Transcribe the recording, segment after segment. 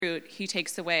fruit he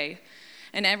takes away,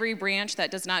 and every branch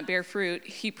that does not bear fruit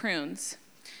he prunes,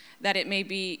 that it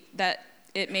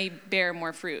may bear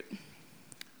more fruit.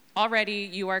 Already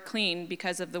you are clean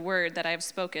because of the word that I have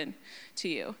spoken to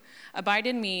you. Abide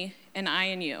in me, and I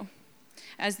in you.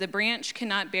 As the branch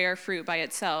cannot bear fruit by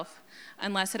itself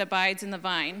unless it abides in the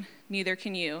vine, neither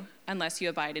can you unless you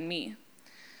abide in me.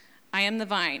 I am the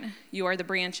vine, you are the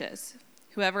branches.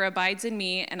 Whoever abides in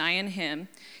me and I in him,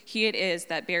 he it is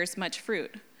that bears much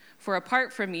fruit. For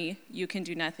apart from me, you can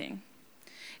do nothing.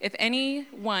 If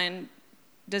anyone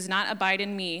does not abide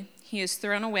in me, he is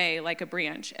thrown away like a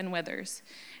branch and withers,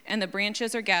 and the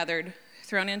branches are gathered,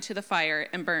 thrown into the fire,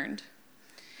 and burned.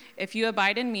 If you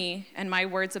abide in me, and my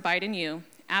words abide in you,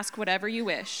 ask whatever you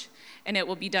wish, and it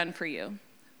will be done for you.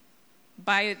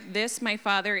 By this my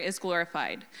Father is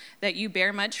glorified, that you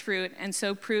bear much fruit, and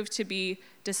so prove to be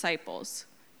disciples.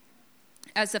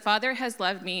 As the Father has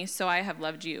loved me, so I have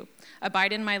loved you.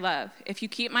 Abide in my love. If you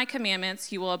keep my commandments,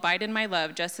 you will abide in my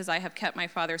love, just as I have kept my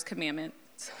Father's commandments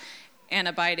and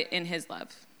abide in his love.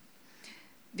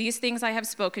 These things I have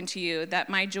spoken to you, that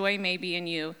my joy may be in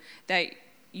you, that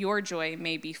your joy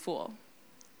may be full.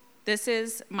 This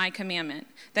is my commandment,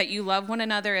 that you love one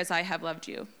another as I have loved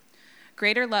you.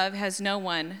 Greater love has no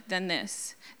one than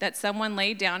this, that someone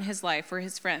laid down his life for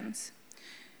his friends.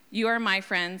 You are my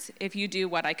friends if you do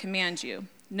what I command you.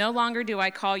 No longer do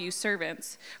I call you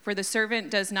servants, for the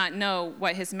servant does not know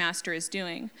what his master is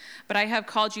doing, but I have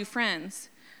called you friends.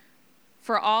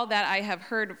 For all that I have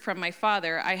heard from my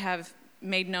Father, I have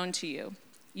made known to you.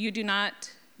 You did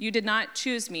not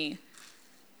choose me,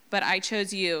 but I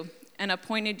chose you and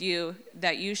appointed you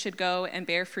that you should go and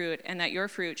bear fruit, and that your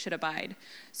fruit should abide,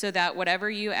 so that whatever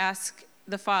you ask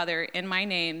the Father in my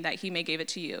name, that he may give it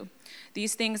to you.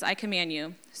 These things I command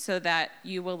you, so that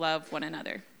you will love one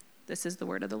another. This is the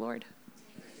word of the Lord.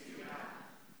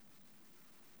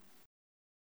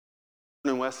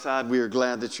 In Westside, we are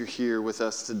glad that you're here with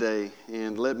us today.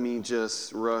 And let me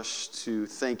just rush to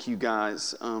thank you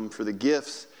guys for the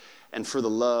gifts and for the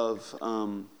love.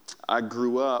 I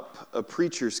grew up a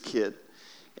preacher's kid.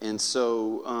 And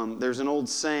so there's an old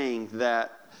saying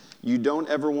that you don't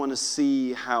ever want to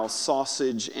see how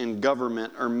sausage and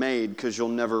government are made, because you'll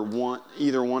never want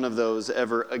either one of those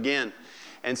ever again.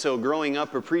 And so growing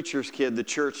up a preacher's kid, the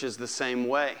church is the same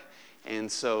way.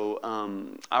 And so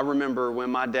I remember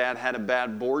when my dad had a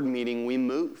bad board meeting, we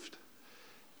moved.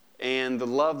 And the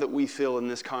love that we feel in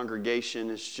this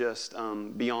congregation is just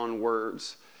beyond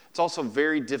words. It's also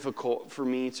very difficult for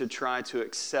me to try to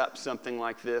accept something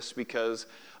like this because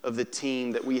of the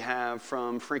team that we have,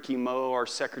 from Frankie Moe, our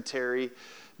secretary,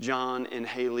 John and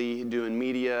Haley doing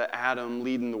media, Adam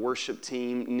leading the worship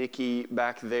team, Nikki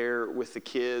back there with the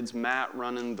kids, Matt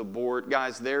running the board.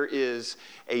 Guys, there is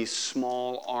a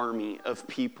small army of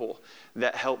people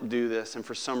that help do this. And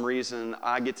for some reason,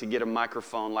 I get to get a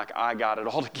microphone like I got it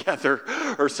all together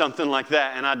or something like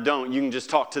that. And I don't. You can just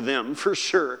talk to them for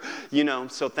sure.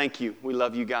 So thank you. We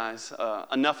love you guys.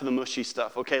 Enough of the mushy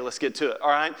stuff. Okay, let's get to it. All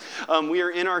right. We are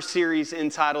in our series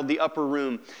entitled The Upper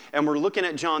Room. And we're looking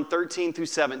at John 13 through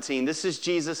 17. This is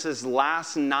Jesus'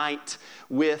 last night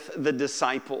with the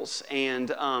disciples.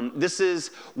 And this is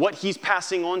what he's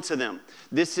passing on to them.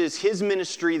 This is his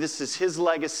ministry. This is his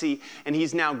legacy. And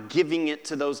he's now giving it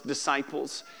to those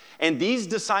disciples. And these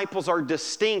disciples are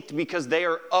distinct because they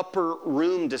are upper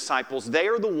room disciples. They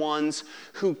are the ones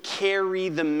who carry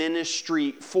the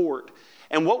ministry forward.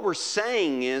 And what we're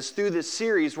saying is, through this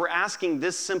series, we're asking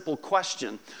this simple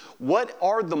question: what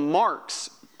are the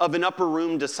marks of an upper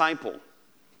room disciple?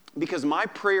 Because my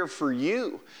prayer for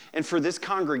you and for this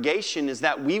congregation is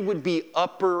that we would be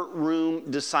upper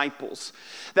room disciples.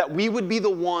 That we would be the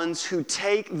ones who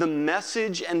take the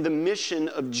message and the mission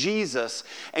of Jesus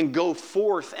and go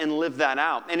forth and live that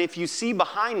out. And if you see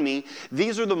behind me,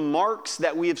 these are the marks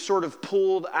that we have sort of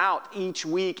pulled out each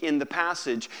week in the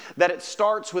passage. That it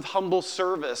starts with humble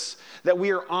service. That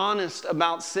we are honest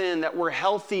about sin. That we're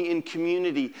healthy in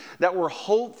community. That we're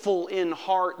hopeful in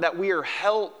heart. That we are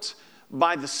helped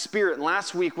by the Spirit.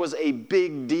 Last week was a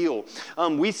big deal.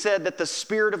 We said that the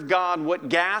Spirit of God, what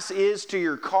gas is to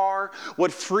your car,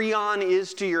 what Freon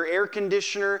is to your air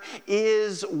conditioner,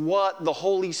 is what the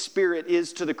Holy Spirit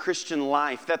is to the Christian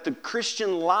life. That the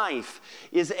Christian life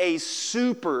is a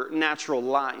supernatural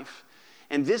life.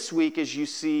 And this week, as you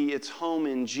see, it's home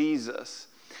in Jesus.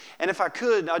 And if I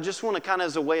could, I just want to kind of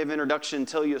as a way of introduction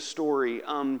tell you a story.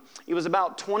 It was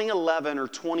about 2011 or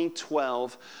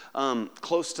 2012,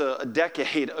 close to a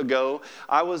decade ago.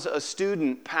 I was a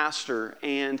student pastor,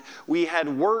 and we had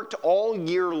worked all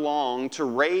year long to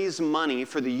raise money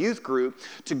for the youth group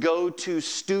to go to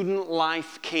Student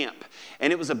Life Camp.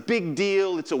 And it was a big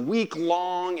deal. It's a week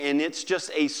long, and it's just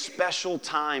a special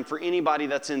time for anybody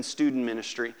that's in student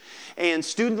ministry. And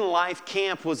Student Life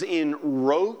Camp was in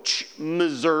Roach,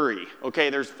 Missouri. Okay,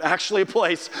 there's actually a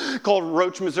place called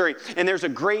Roach, Missouri. And there's a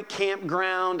great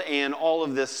campground and all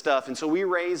of this stuff. And so we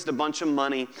raised a bunch of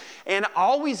money. And I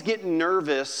always get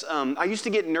nervous. I used to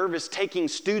get nervous taking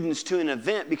students to an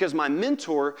event because my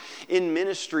mentor in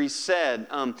ministry said,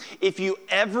 if you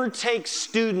ever take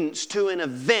students to an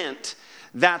event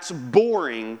that's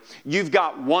boring, you've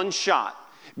got one shot.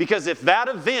 Because if that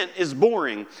event is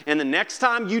boring and the next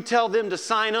time you tell them to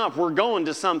sign up, we're going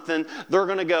to something, they're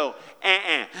going to go,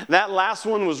 that last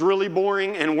one was really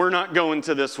boring and we're not going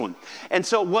to this one. And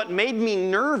so what made me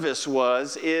nervous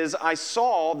is I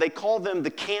saw they call them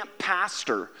the camp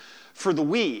pastor for the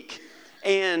week.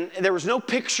 And there was no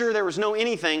picture, there was no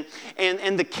anything.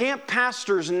 And the camp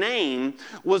pastor's name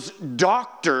was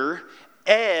Dr.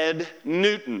 Ed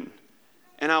Newton.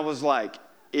 And I was like,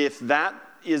 if that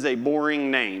is a boring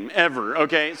name ever,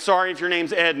 okay? Sorry if your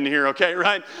name's Ed in here, okay,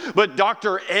 right? But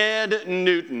Dr. Ed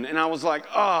Newton. And I was like,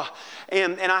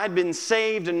 And I had been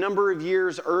saved a number of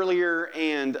years earlier,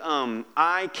 and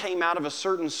I came out of a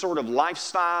certain sort of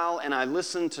lifestyle, and I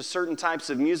listened to certain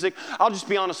types of music. I'll just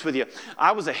be honest with you.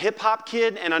 I was a hip-hop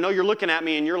kid, and I know you're looking at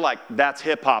me, and you're like, that's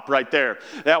hip-hop right there.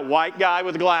 That white guy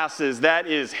with glasses, that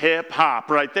is hip-hop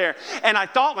right there. And I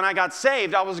thought when I got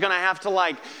saved, I was going to have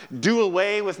to, do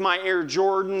away with my Air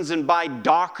Jordans and buy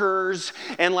Dockers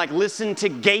and, listen to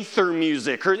Gaither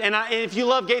music. And if you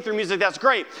love Gaither music, that's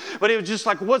great. But it was just,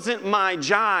 wasn't my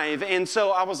jive. And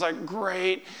so I was like,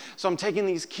 great. So I'm taking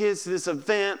these kids to this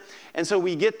event. And so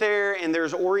we get there, and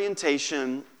there's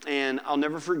orientation. And I'll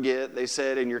never forget, they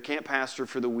said, and your camp pastor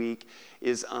for the week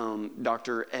is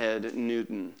Dr. Ed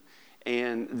Newton.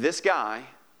 And this guy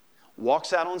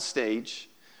walks out on stage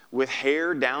with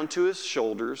hair down to his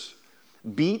shoulders,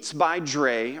 Beats by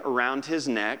Dre around his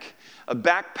neck, a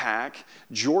backpack,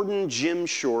 Jordan gym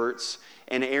shorts,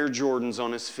 and Air Jordans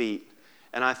on his feet.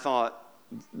 And I thought,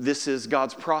 this is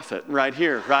God's prophet right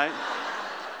here, right?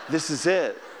 This is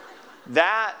it.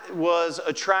 That was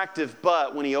attractive,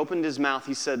 but when he opened his mouth,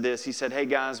 he said this. He said, hey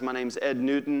guys, my name's Ed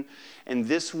Newton, and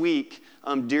this week,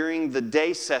 during the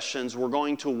day sessions, we're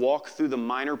going to walk through the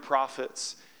minor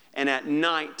prophets, and at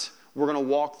night, we're going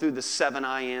to walk through the 7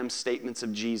 I am statements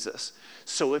of Jesus.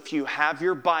 So if you have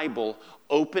your Bible,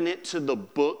 open it to the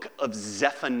book of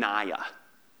Zephaniah.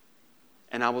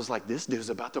 And I was like, this dude's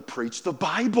about to preach the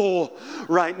Bible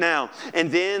right now. And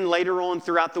then later on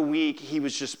throughout the week, he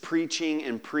was just preaching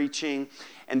and preaching.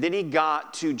 And then he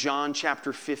got to John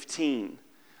chapter 15,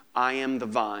 I am the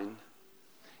vine.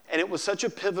 And it was such a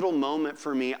pivotal moment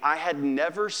for me. I had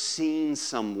never seen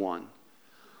someone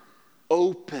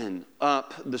open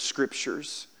up the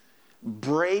scriptures,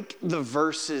 break the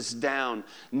verses down,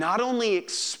 not only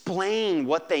explain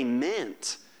what they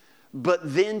meant, but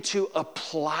then to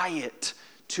apply it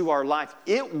to our life.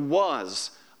 It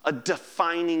was a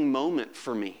defining moment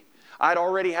for me. I'd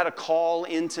already had a call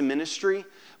into ministry,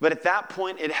 but at that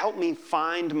point, it helped me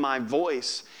find my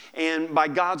voice. And by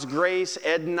God's grace,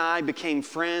 Ed and I became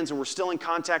friends, and we're still in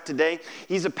contact today.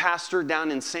 He's a pastor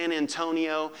down in San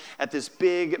Antonio at this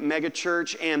big mega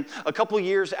church. And a couple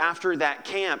years after that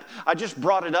camp, I just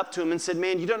brought it up to him and said,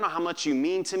 man, you don't know how much you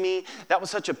mean to me. That was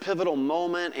such a pivotal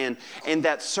moment. And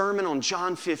that sermon on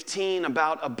John 15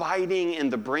 about abiding in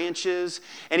the branches.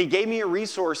 And he gave me a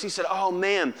resource. He said, oh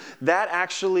man, that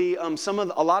actually,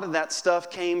 a lot of that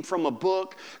stuff came from a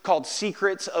book called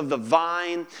Secrets of the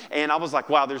Vine. And I was like,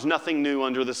 wow, there's nothing new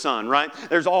under the sun, right?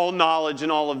 There's all knowledge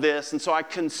and all of this. And so I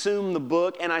consume the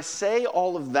book, and I say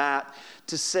all of that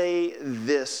to say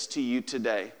this to you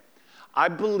today. I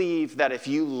believe that if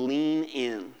you lean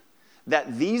in,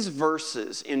 that these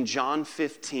verses in John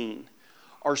 15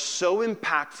 are so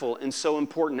impactful and so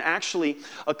important. Actually,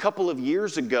 a couple of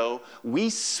years ago, we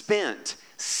spent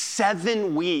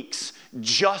 7 weeks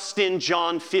just in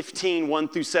John 15, 1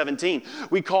 through 17.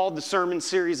 We called the sermon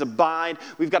series Abide.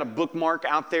 We've got a bookmark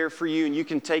out there for you, and you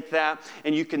can take that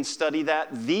and you can study that.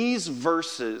 These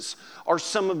verses are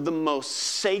some of the most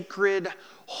sacred,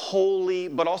 holy,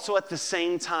 but also at the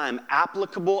same time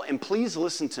applicable. And please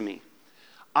listen to me.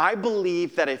 I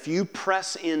believe that if you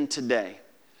press in today,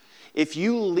 if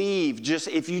you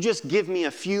just give me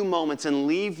a few moments and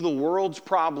leave the world's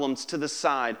problems to the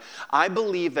side, I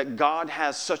believe that God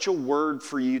has such a word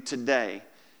for you today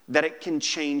that it can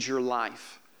change your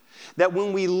life. That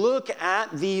when we look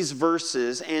at these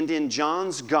verses and in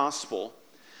John's gospel,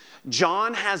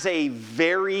 John has a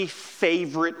very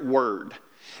favorite word.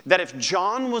 That if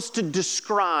John was to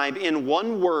describe in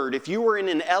one word, if you were in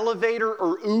an elevator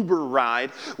or Uber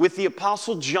ride with the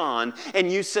Apostle John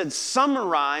and you said,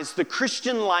 summarize the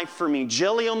Christian life for me,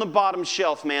 jelly on the bottom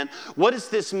shelf, man, what does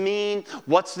this mean?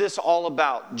 What's this all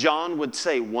about? John would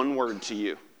say one word to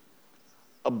you: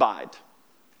 abide.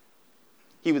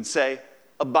 He would say,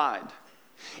 abide.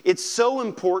 It's so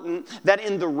important that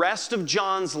in the rest of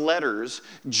John's letters,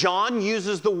 John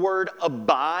uses the word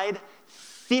abide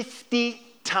 50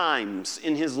 times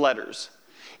in his letters.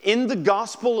 In the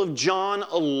Gospel of John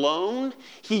alone,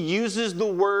 he uses the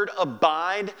word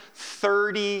abide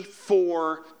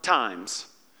 34 times.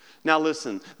 Now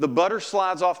listen, the butter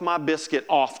slides off my biscuit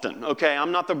often, okay?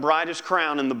 I'm not the brightest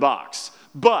crown in the box.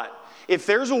 But if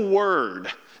there's a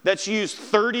word that's used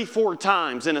 34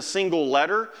 times in a single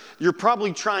letter, you're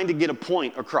probably trying to get a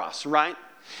point across, right?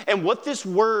 And what this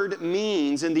word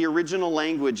means in the original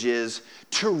language is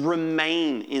to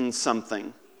remain in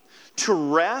something, to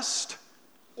rest,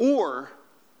 or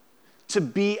to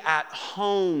be at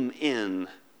home in,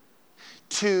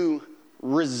 to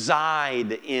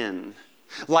reside in.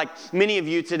 Like many of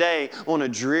you today on a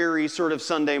dreary sort of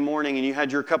Sunday morning and you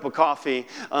had your cup of coffee,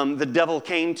 the devil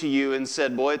came to you and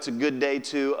said, boy, it's a good day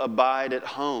to abide at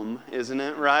home, isn't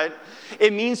it, right?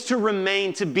 It means to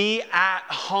remain, to be at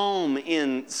home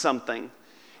in something.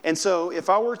 And so if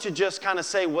I were to just kind of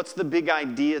say, what's the big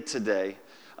idea today?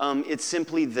 It's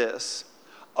simply this: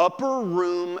 upper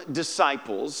room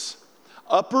disciples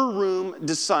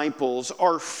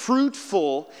are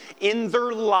fruitful in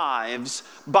their lives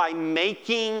by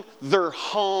making their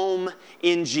home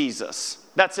in Jesus.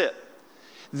 That's it.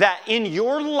 That in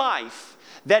your life,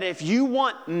 that if you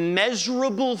want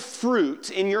measurable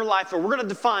fruit in your life, and we're going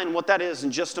to define what that is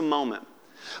in just a moment.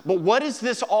 But what is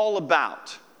this all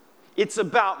about? It's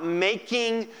about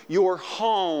making your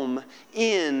home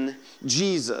in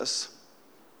Jesus.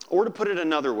 Or to put it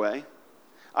another way,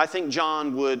 I think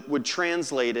John would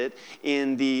translate it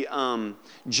in the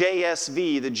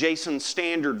JSV, the Jason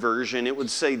Standard Version. It would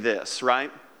say this, right?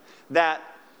 That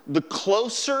the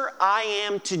closer I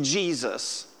am to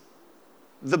Jesus,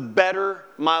 the better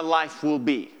my life will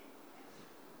be.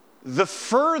 The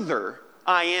further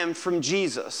I am from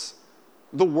Jesus,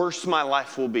 the worse my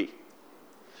life will be.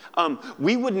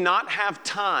 We would not have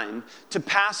time to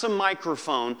pass a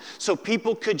microphone so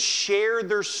people could share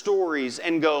their stories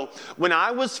and go, when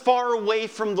I was far away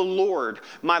from the Lord,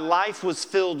 my life was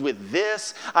filled with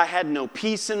this. I had no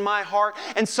peace in my heart.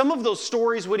 And some of those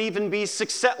stories would even be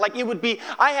success. Like it would be,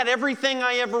 I had everything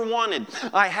I ever wanted.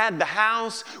 I had the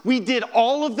house. We did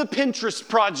all of the Pinterest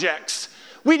projects.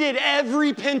 We did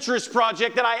every Pinterest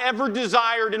project that I ever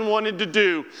desired and wanted to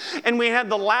do. And we had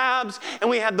the labs, and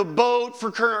we had the boat for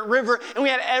Current River, and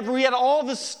we had all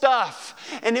the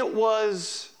stuff. And it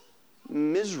was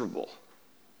miserable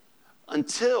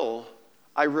until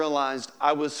I realized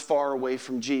I was far away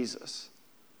from Jesus.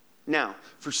 Now,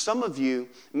 for some of you,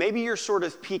 maybe you're sort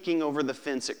of peeking over the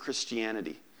fence at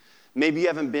Christianity. Maybe you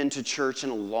haven't been to church in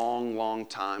a long, long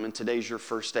time, and today's your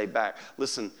first day back.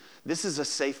 Listen, this is a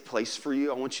safe place for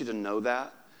you. I want you to know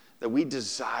that we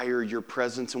desire your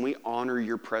presence and we honor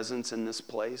your presence in this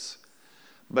place.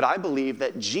 But I believe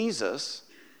that Jesus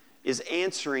is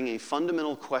answering a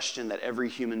fundamental question that every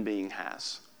human being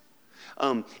has.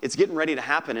 It's getting ready to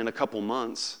happen in a couple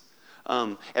months.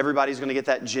 Everybody's going to get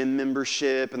that gym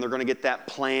membership and they're going to get that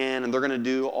plan and they're going to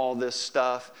do all this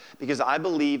stuff because I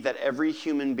believe that every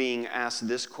human being asks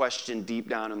this question deep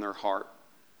down in their heart.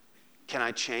 Can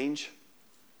I change?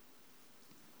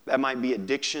 That might be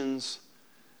addictions.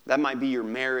 That might be your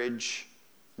marriage.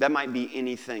 That might be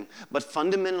anything. But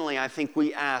fundamentally, I think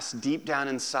we ask deep down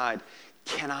inside,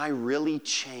 can I really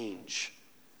change?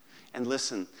 And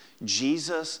listen,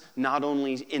 Jesus not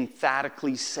only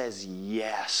emphatically says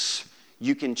yes,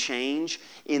 you can change.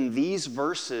 In these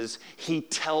verses, he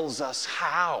tells us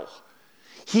how.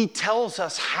 He tells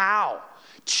us how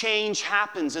change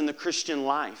happens in the Christian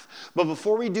life. But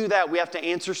before we do that, we have to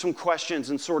answer some questions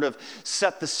and sort of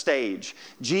set the stage.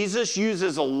 Jesus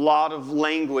uses a lot of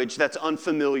language that's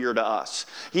unfamiliar to us.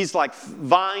 He's like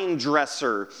vine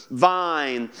dresser,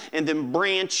 vine, and then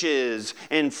branches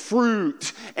and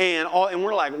fruit and all. And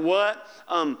we're like, what?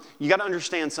 You got to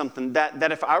understand something,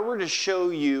 that if I were to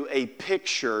show you a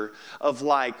picture of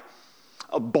like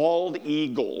a bald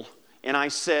eagle and I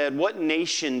said, what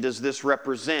nation does this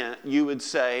represent? You would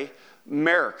say,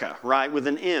 America, right? With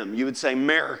an M. You would say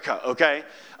America, okay?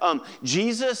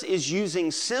 Jesus is using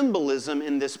symbolism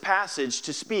in this passage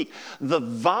to speak. The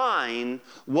vine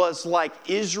was like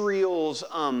Israel's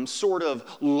sort of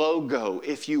logo,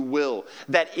 if you will.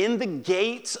 That in the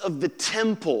gates of the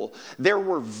temple, there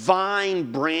were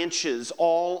vine branches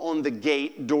all on the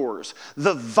gate doors.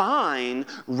 The vine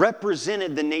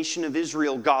represented the nation of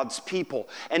Israel, God's people.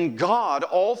 And God,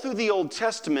 all through the Old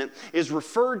Testament, is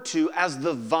referred to as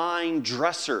the vine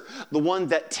dresser, the one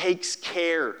that takes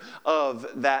care of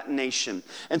that nation.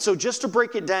 And so just to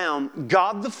break it down,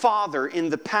 God the Father in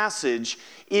the passage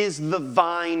is the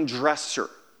vine dresser,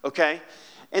 okay?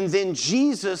 And then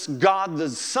Jesus, God the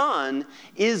Son,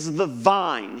 is the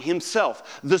vine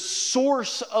himself, the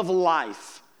source of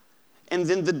life. And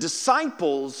then the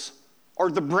disciples are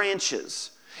the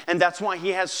branches. And that's why he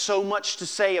has so much to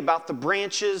say about the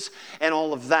branches and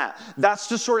all of that. That's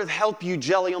to sort of help you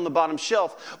jelly on the bottom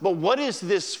shelf. But what is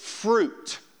this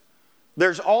fruit?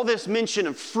 There's all this mention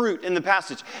of fruit in the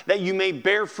passage, that you may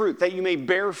bear fruit, that you may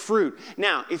bear fruit.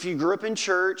 Now, if you grew up in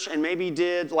church and maybe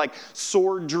did like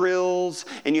sword drills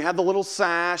and you had the little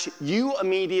sash, you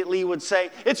immediately would say,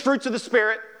 it's fruits of the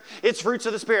Spirit. It's fruits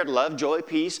of the Spirit: love, joy,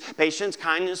 peace, patience,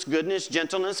 kindness, goodness,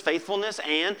 gentleness, faithfulness,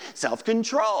 and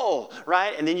self-control,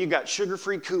 right? And then you got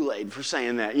sugar-free Kool-Aid for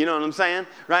saying that. You know what I'm saying,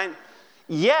 right?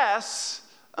 Yes,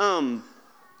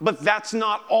 but that's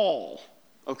not all,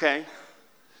 okay?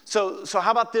 So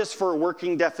how about this for a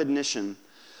working definition?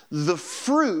 The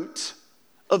fruit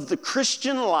of the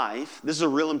Christian life, this is a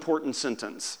real important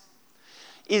sentence,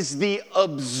 is the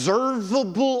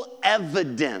observable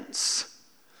evidence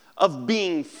of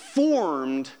being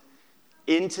formed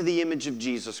into the image of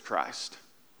Jesus Christ.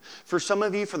 For some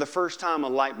of you, for the first time, a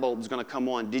light bulb is going to come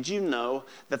on. Did you know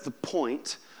that the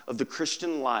point of the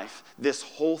Christian life, this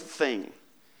whole thing,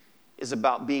 is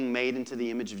about being made into the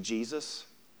image of Jesus?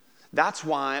 That's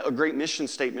why a great mission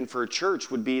statement for a church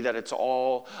would be that it's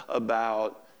all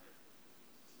about...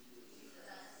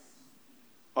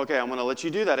 Okay, I'm going to let you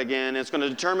do that again. It's going to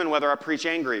determine whether I preach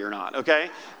angry or not,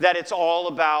 okay? That it's all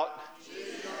about...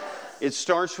 Jesus. It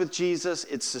starts with Jesus,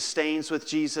 it sustains with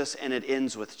Jesus, and it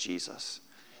ends with Jesus.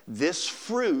 This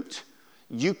fruit,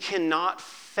 you cannot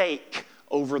fake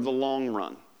over the long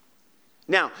run.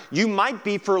 Now, you might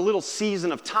be for a little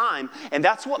season of time, and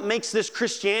that's what makes this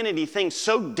Christianity thing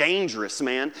so dangerous,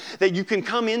 man, that you can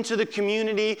come into the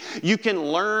community, you can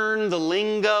learn the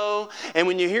lingo, and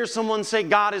when you hear someone say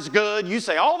God is good, you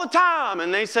say all the time,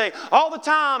 and they say all the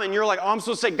time, and you're like, oh, I'm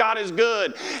supposed to say God is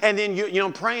good, and then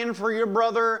you praying for your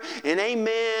brother, and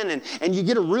amen, and you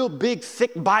get a real big,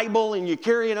 thick Bible, and you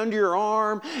carry it under your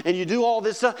arm, and you do all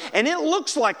this stuff, and it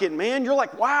looks like it, man. You're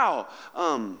like, wow.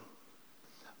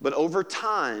 But over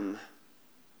time,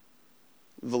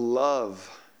 the love,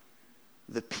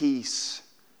 the peace,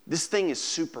 this thing is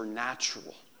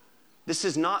supernatural. This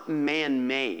is not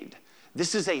man-made.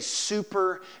 This is a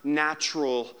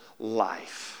supernatural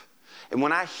life. And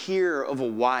when I hear of a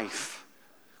wife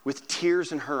with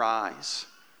tears in her eyes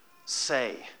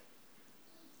say,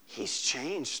 he's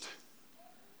changed.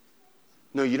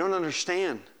 No, you don't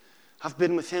understand. I've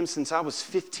been with him since I was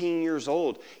 15 years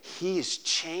old. He is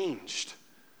changed.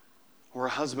 Or a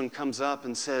husband comes up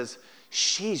and says,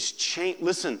 she's changed.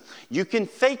 Listen, you can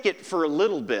fake it for a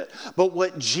little bit, but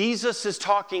what Jesus is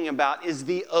talking about is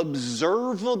the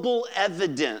observable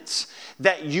evidence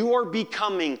that you are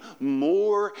becoming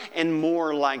more and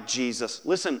more like Jesus.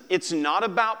 Listen, it's not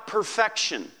about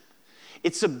perfection.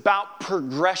 It's about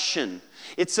progression.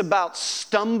 It's about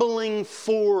stumbling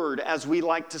forward, as we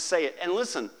like to say it. And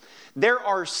listen, there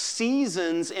are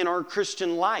seasons in our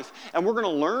Christian life, and we're going to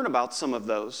learn about some of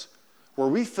those, where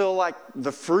we feel like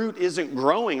the fruit isn't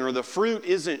growing or the fruit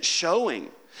isn't showing.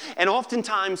 And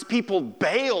oftentimes people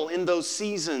bail in those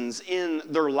seasons in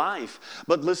their life.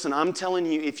 But listen, I'm telling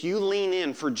you, if you lean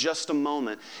in for just a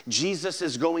moment, Jesus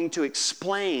is going to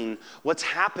explain what's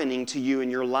happening to you in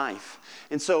your life.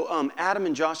 And so Adam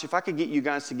and Josh, if I could get you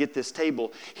guys to get this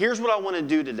table, here's what I want to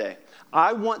do today.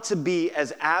 I want to be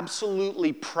as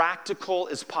absolutely practical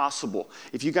as possible.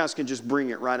 If you guys could just bring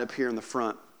it right up here in the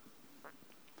front.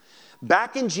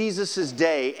 Back in Jesus'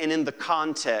 day and in the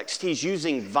context, he's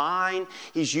using vine,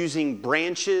 he's using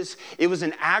branches. It was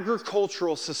an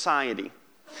agricultural society.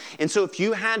 And so if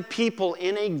you had people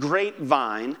in a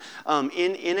grapevine,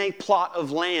 in a plot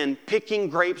of land, picking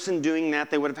grapes and doing that,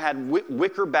 they would have had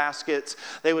wicker baskets.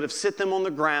 They would have sit them on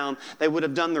the ground. They would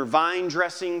have done their vine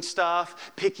dressing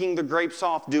stuff, picking the grapes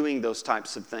off, doing those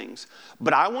types of things.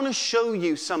 But I want to show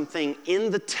you something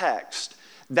in the text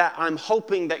that I'm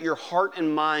hoping that your heart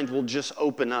and mind will just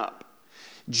open up.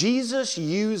 Jesus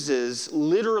uses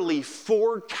literally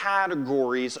 4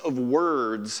 categories of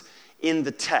words in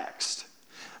the text.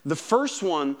 The first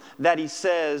one that he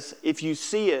says, if you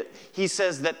see it, he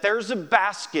says that there's a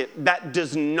basket that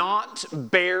does not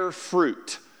bear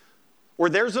fruit, or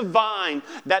there's a vine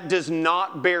that does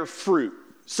not bear fruit.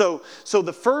 So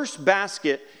the first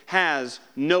basket has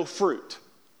no fruit.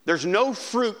 There's no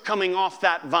fruit coming off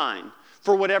that vine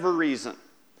for whatever reason.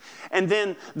 And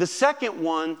then the second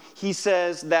one, he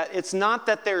says that it's not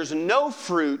that there's no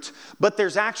fruit, but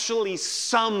there's actually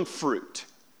some fruit.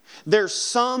 There's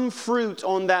some fruit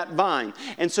on that vine.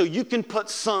 And so you can put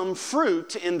some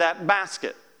fruit in that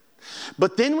basket.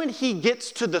 But then when he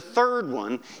gets to the third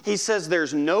one, he says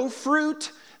there's no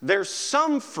fruit, there's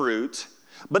some fruit.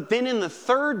 But then in the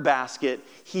third basket,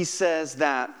 he says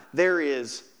that there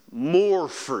is more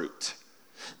fruit.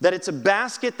 That it's a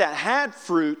basket that had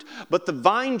fruit, but the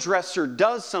vine dresser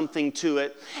does something to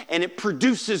it, and it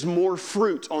produces more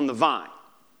fruit on the vine.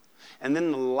 And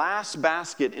then the last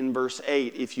basket in verse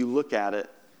 8, if you look at it,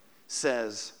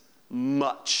 says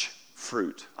much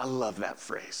fruit. I love that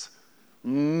phrase.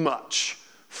 Much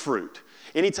fruit.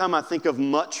 Anytime I think of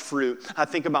much fruit, I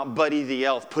think about Buddy the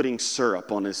Elf putting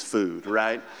syrup on his food,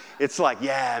 right? It's like,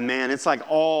 yeah, man, it's like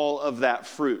all of that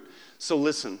fruit. So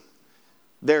listen,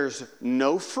 there's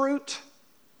no fruit,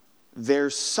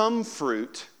 there's some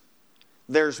fruit,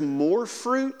 there's more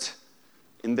fruit,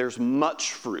 and there's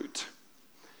much fruit.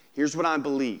 Here's what I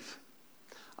believe.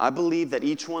 I believe that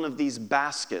each one of these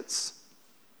baskets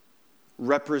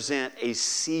represent a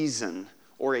season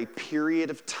or a period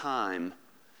of time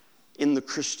in the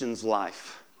Christian's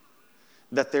life.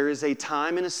 That there is a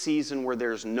time and a season where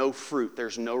there's no fruit,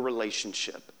 there's no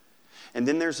relationship. And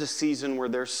then there's a season where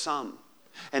there's some.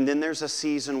 And then there's a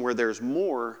season where there's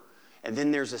more. And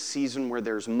then there's a season where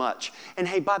there's much. And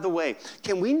hey, by the way,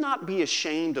 can we not be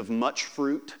ashamed of much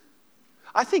fruit?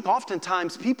 I think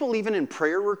oftentimes people, even in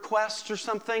prayer requests or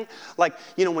something, like,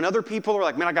 when other people are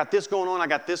like, man, I got this going on, I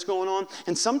got this going on.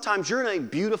 And sometimes you're in a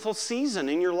beautiful season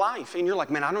in your life. And you're like,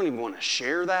 man, I don't even want to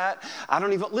share that.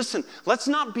 Listen, let's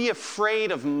not be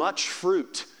afraid of much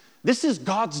fruit. This is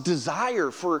God's desire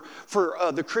for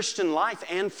the Christian life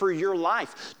and for your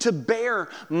life, to bear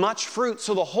much fruit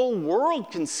so the whole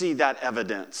world can see that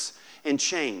evidence and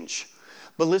change.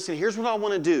 But listen, here's what I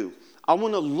want to do. I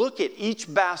want to look at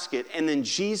each basket, and then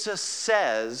Jesus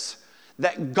says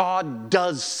that God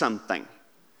does something.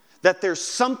 That there's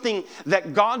something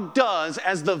that God does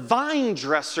as the vine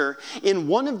dresser in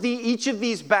each of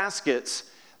these baskets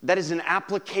that is an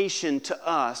application to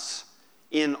us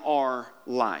in our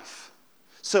life.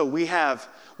 So we have,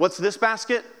 what's this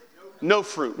basket? No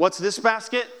fruit. What's this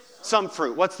basket? Some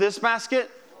fruit. What's this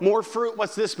basket? More fruit.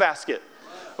 What's this basket?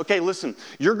 Okay, listen,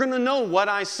 you're going to know what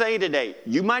I say today.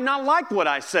 You might not like what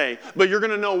I say, but you're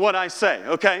going to know what I say,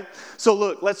 okay? So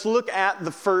look, let's look at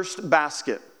the first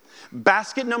basket.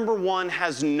 Basket number 1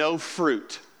 has no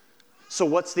fruit. So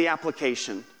what's the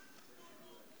application?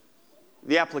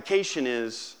 The application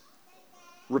is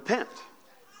repent.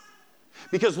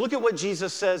 Because look at what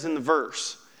Jesus says in the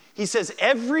verse. He says,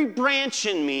 every branch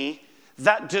in me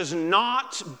that does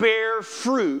not bear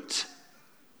fruit,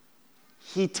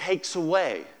 he takes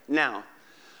away. Now,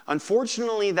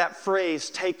 unfortunately, that phrase,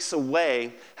 takes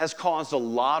away, has caused a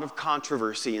lot of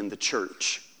controversy in the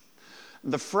church.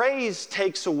 The phrase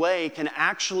takes away can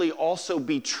actually also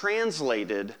be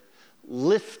translated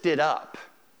lifted up.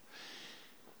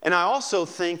 And I also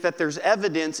think that there's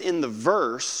evidence in the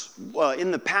verse,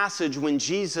 in the passage, when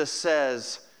Jesus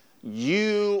says,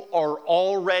 you are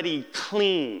already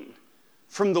clean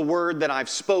from the word that I've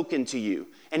spoken to you.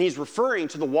 And he's referring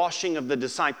to the washing of the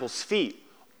disciples' feet.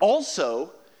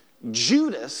 Also,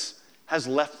 Judas has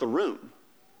left the room.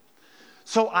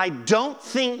 So I don't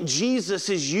think Jesus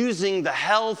is using the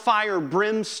hellfire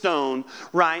brimstone,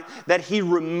 right, that he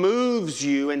removes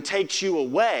you and takes you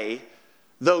away,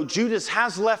 though Judas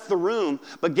has left the room.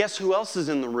 But guess who else is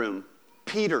in the room?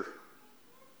 Peter.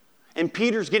 And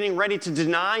Peter's getting ready to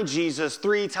deny Jesus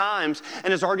 3 times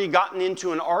and has already gotten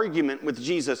into an argument with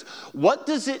Jesus. What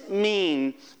does it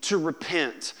mean to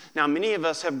repent? Now, many of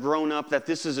us have grown up that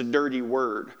this is a dirty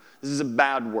word. This is a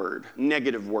bad word,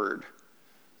 negative word.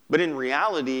 But in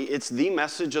reality, it's the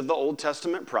message of the Old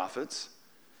Testament prophets,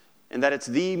 and that it's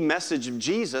the message of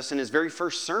Jesus in his very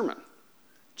first sermon.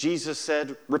 Jesus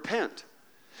said, repent.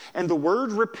 And the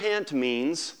word repent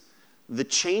means the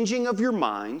changing of your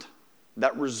mind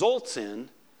that results in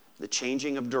the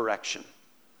changing of direction.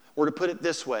 Or to put it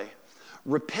this way,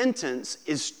 repentance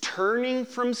is turning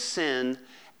from sin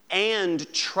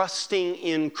and trusting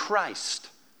in Christ.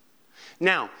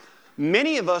 Now,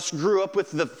 Many of us grew up with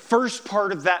the first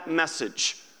part of that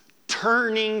message,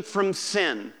 turning from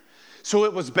sin. So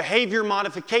it was behavior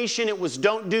modification. It was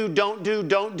don't do, don't do,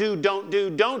 don't do, don't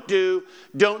do, don't do,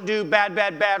 don't do, bad,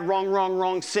 bad, bad, wrong, wrong,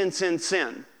 wrong, sin, sin,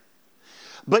 sin.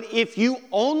 But if you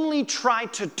only try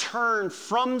to turn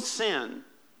from sin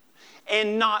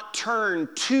and not turn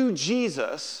to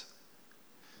Jesus,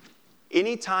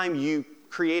 anytime you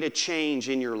create a change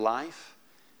in your life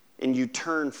and you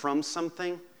turn from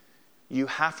something, you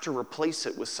have to replace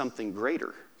it with something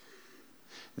greater.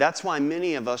 That's why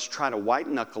many of us try to white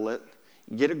knuckle it,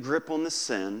 get a grip on the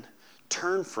sin,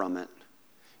 turn from it,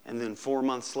 and then 4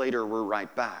 months later we're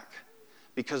right back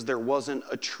because there wasn't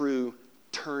a true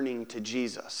turning to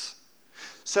Jesus.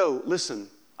 So listen,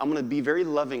 I'm going to be very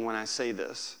loving when I say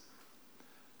this,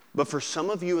 but for some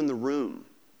of you in the room,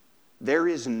 there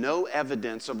is no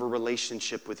evidence of a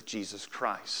relationship with Jesus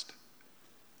Christ,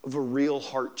 of a real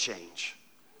heart change.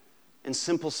 And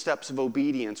simple steps of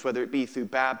obedience, whether it be through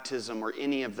baptism or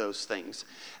any of those things.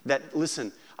 That,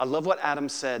 listen, I love what Adam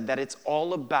said, that it's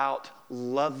all about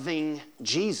loving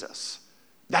Jesus.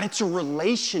 That it's a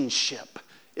relationship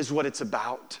is what it's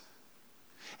about.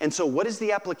 And so what is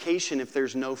the application if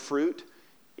there's no fruit?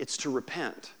 It's to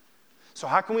repent. So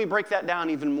how can we break that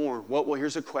down even more? Well,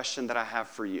 here's a question that I have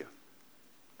for you.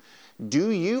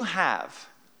 Do you have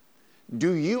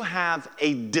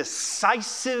a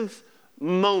decisive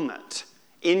moment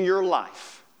in your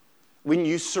life when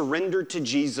you surrendered to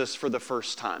Jesus for the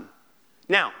first time?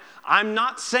 Now, I'm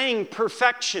not saying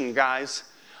perfection, guys.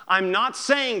 I'm not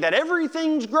saying that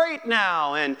everything's great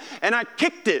now and I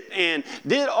kicked it and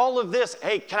did all of this.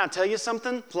 Hey, can I tell you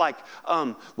something? Like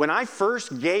when I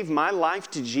first gave my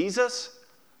life to Jesus,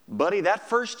 buddy, that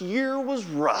first year was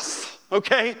rough.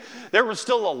 Okay? There was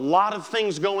still a lot of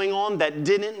things going on that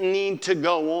didn't need to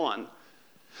go on.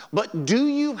 But can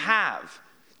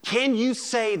you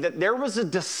say that there was a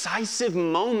decisive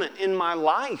moment in my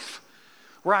life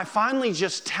where I finally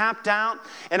just tapped out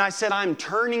and I said, I'm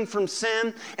turning from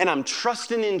sin and I'm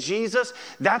trusting in Jesus?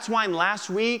 That's why last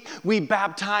week we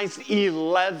baptized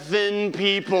 11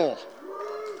 people.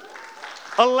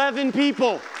 11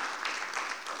 people.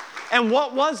 And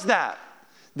what was that?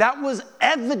 That was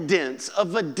evidence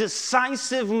of a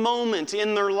decisive moment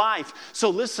in their life. So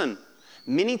listen,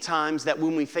 many times that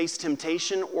when we face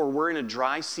temptation or we're in a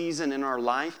dry season in our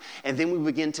life and then we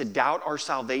begin to doubt our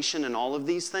salvation and all of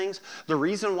these things, the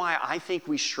reason why I think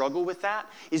we struggle with that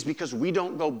is because we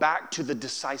don't go back to the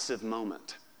decisive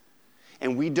moment.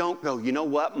 And we don't go, you know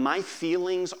what? My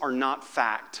feelings are not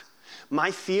fact. My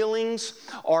feelings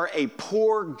are a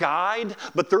poor guide,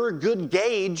 but they're a good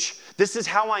gauge. This is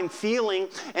how I'm feeling,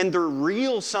 and they're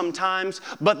real sometimes,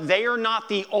 but they are not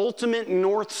the ultimate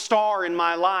North Star in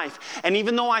my life. And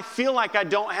even though I feel like I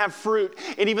don't have fruit,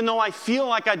 and even though I feel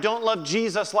like I don't love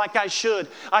Jesus like I should,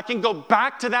 I can go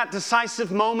back to that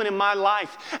decisive moment in my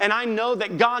life, and I know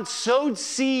that God sowed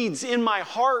seeds in my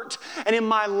heart and in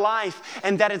my life,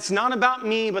 and that it's not about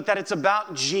me, but that it's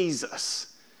about Jesus.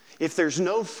 If there's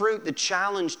no fruit, the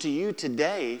challenge to you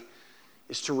today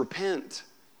is to repent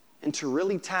and to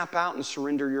really tap out and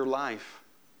surrender your life.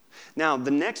 Now, the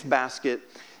next basket,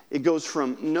 it goes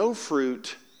from no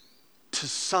fruit to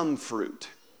some fruit.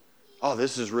 Oh,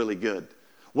 this is really good.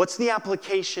 What's the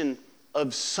application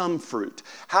of some fruit?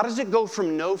 How does it go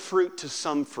from no fruit to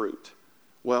some fruit?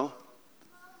 Well,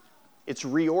 it's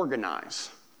reorganize.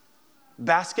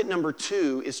 Basket number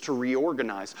 2 is to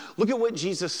reorganize. Look at what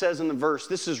Jesus says in the verse.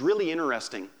 This is really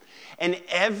interesting. And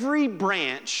every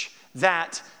branch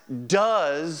that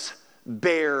does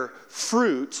bear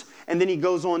fruit, and then he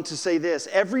goes on to say this,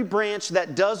 every branch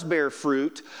that does bear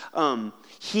fruit,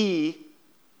 he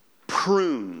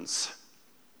prunes.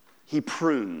 He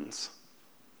prunes.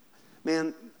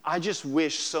 Man, I just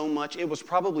wish so much. It was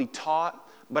probably taught,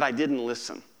 but I didn't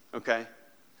listen, okay?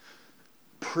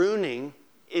 Pruning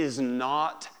is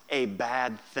not a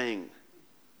bad thing.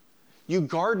 You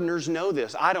gardeners know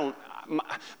this.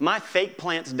 My fake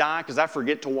plants die because I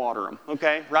forget to water them,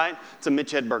 okay, right? It's a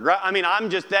Mitch Hedberg, right? I mean,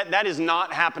 that is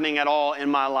not happening at all in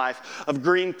my life of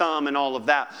green thumb and all of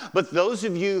that. But those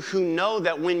of you who know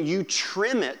that when you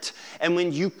trim it and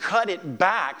when you cut it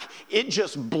back, it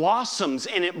just blossoms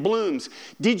and it blooms.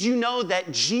 Did you know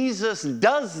that Jesus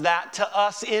does that to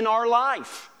us in our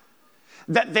life?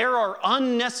 that there are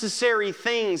unnecessary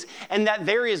things and that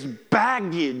there is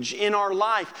baggage in our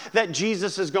life that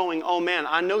Jesus is going, oh man,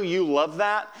 I know you love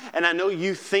that and I know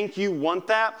you think you want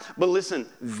that, but listen,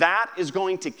 that is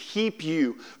going to keep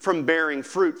you from bearing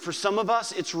fruit. For some of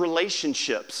us, it's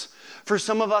relationships. For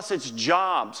some of us, it's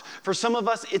jobs. For some of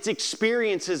us, it's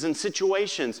experiences and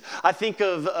situations. I think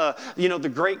of,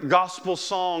 the great gospel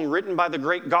song written by the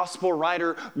great gospel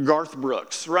writer Garth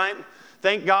Brooks, right?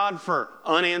 Thank God for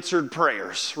unanswered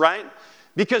prayers, right?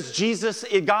 Because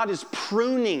God is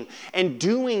pruning and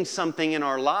doing something in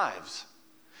our lives.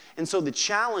 And so the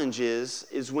challenge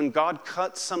is when God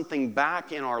cuts something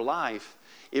back in our life,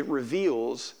 it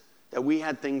reveals that we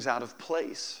had things out of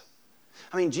place.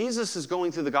 I mean, Jesus is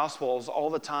going through the Gospels all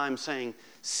the time saying,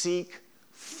 seek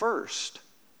first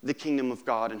the kingdom of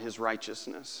God and his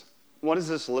righteousness. What does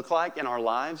this look like in our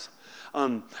lives?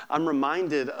 I'm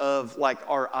reminded of like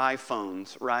our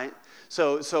iPhones, right?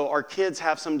 So our kids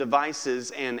have some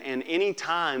devices, and any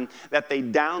time that they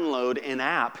download an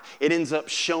app, it ends up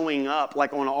showing up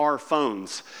like on our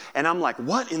phones. And I'm like,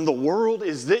 what in the world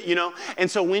is this, And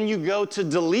so when you go to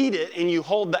delete it and you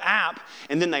hold the app,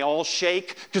 and then they all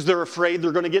shake because they're afraid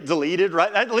they're going to get deleted,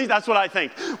 right? At least that's what I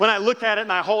think. When I look at it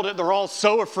and I hold it, they're all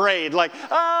so afraid, like,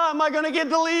 am I going to get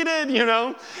deleted,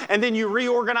 And then you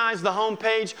reorganize the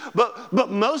homepage.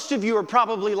 But most of you are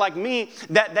probably like me,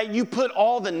 that you put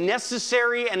all the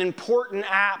necessary and important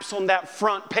apps on that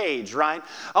front page, right?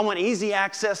 I want easy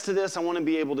access to this. I want to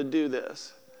be able to do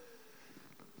this.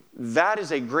 That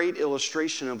is a great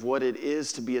illustration of what it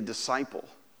is to be a disciple.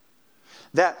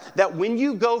 That when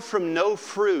you go from no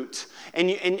fruit and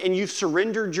you've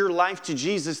surrendered your life to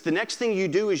Jesus, the next thing you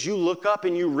do is you look up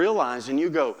and you realize and you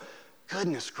go,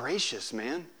 goodness gracious,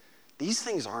 man, these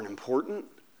things aren't important.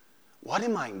 What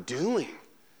am I doing?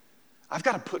 I've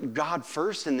got to put God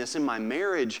first in this, in my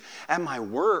marriage, at my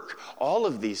work, all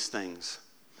of these things.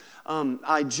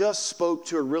 I just spoke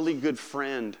to a really good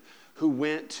friend who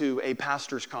went to a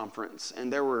pastor's conference,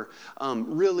 and there were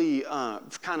really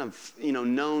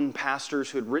known pastors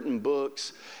who had written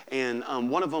books, and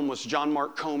one of them was John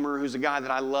Mark Comer, who's a guy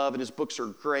that I love, and his books are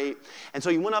great. And so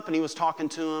he went up and he was talking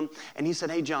to him, and he said,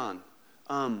 hey, John,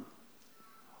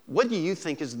 what do you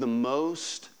think is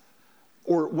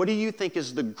what do you think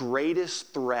is the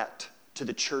greatest threat to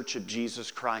the Church of Jesus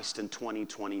Christ in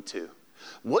 2022?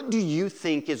 What do you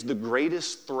think is the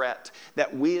greatest threat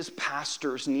that we as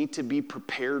pastors need to be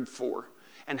prepared for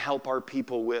and help our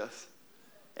people with?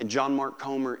 And John Mark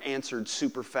Comer answered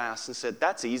super fast and said,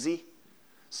 that's easy,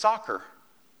 soccer.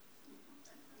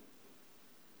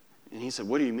 And he said,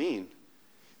 what do you mean?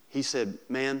 He said,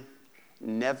 man,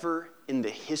 never in the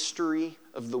history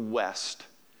of the West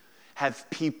have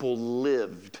people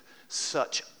lived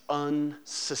such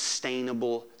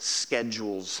unsustainable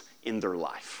schedules in their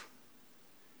life.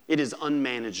 It is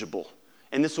unmanageable.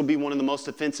 And this will be one of the most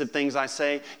offensive things I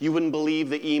say. You wouldn't believe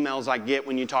the emails I get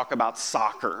when you talk about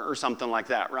soccer or something like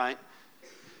that, right?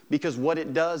 Because what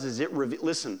it does is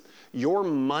listen, your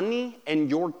money and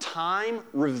your time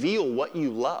reveal what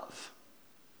you love.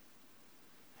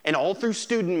 And all through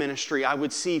student ministry, I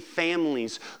would see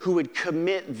families who would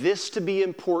commit this to be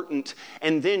important.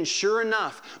 And then, sure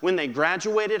enough, when they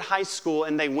graduated high school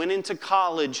and they went into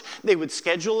college, they would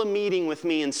schedule a meeting with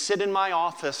me and sit in my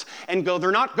office and go, they're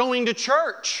not going to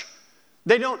church.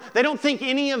 They don't think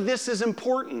any of this is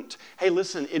important. Hey,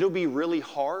 listen, it'll be really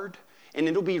hard and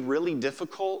it'll be really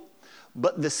difficult.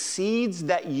 But the seeds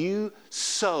that you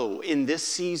sow in this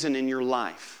season in your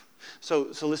life.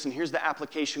 So listen, here's the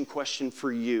application question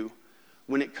for you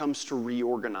when it comes to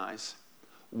reorganize.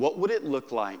 What would it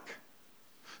look like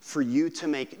for you to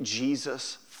make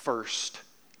Jesus first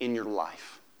in your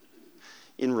life?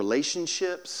 In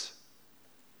relationships?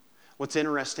 What's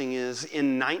interesting is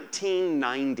in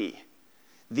 1990,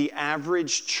 the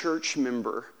average church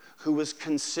member who was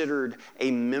considered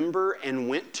a member and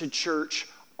went to church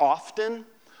often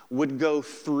would go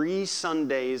 3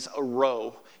 Sundays a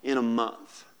row in a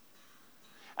month.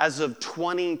 As of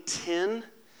 2010,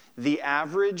 the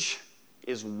average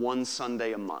is 1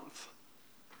 Sunday a month.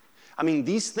 I mean,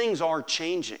 these things are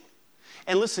changing.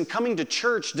 And listen, coming to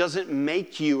church doesn't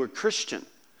make you a Christian.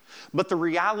 But the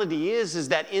reality is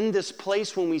that in this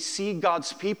place, when we see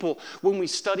God's people, when we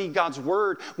study God's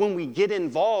word, when we get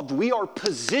involved, we are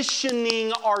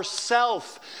positioning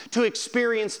ourselves to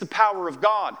experience the power of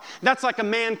God. That's like a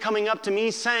man coming up to me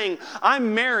saying,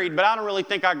 I'm married, but I don't really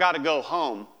think I got to go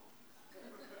home.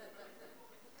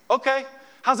 Okay,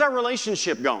 how's that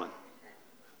relationship going?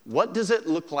 What does it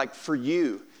look like for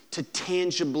you to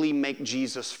tangibly make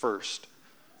Jesus first?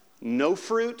 No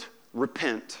fruit,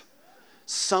 repent.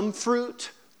 Some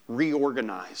fruit,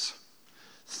 reorganize.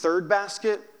 Third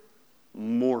basket,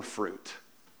 more fruit.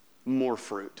 More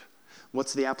fruit.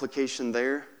 What's the application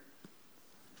there?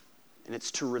 And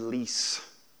it's to release.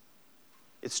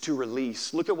 It's to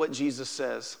release. Look at what Jesus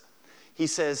says. He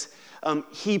says,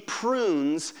 he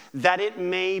prunes that it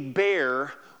may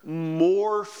bear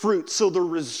more fruit. So the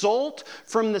result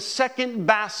from the second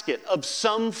basket of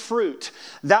some fruit,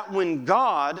 that when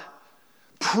God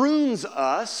prunes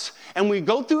us and we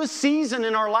go through a season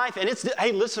in our life, and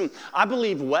hey, listen, I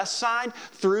believe Westside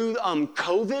through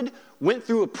COVID went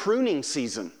through a pruning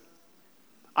season.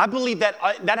 I believe that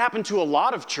happened to a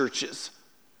lot of churches.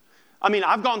 I mean,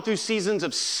 I've gone through seasons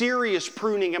of serious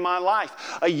pruning in my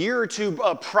life. A year or two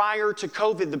prior to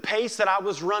COVID, the pace that I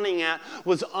was running at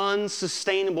was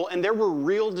unsustainable, and there were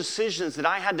real decisions that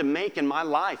I had to make in my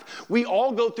life. We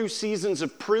all go through seasons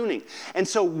of pruning. And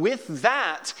so with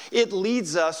that, it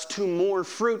leads us to more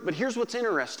fruit. But here's what's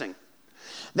interesting.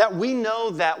 That we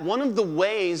know that one of the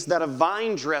ways that a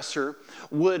vine dresser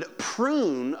would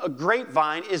prune a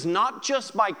grapevine is not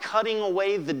just by cutting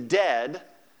away the dead,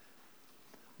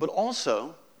 but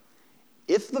also,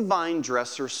 if the vine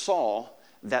dresser saw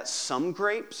that some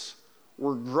grapes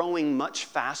were growing much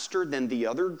faster than the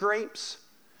other grapes,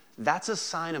 that's a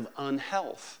sign of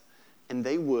unhealth, and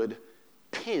they would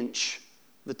pinch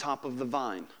the top of the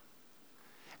vine.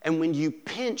 And when you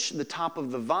pinch the top of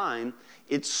the vine,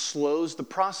 it slows the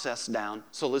process down.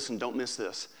 So listen, don't miss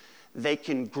this. They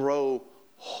can grow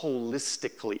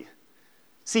holistically.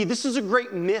 See, this is a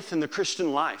great myth in the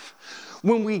Christian life.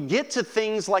 When we get to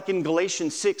things like in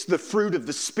Galatians 6, the fruit of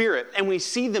the Spirit, and we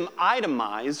see them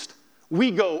itemized, we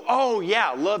go, oh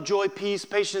yeah, love, joy, peace,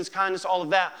 patience, kindness, all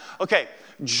of that. Okay,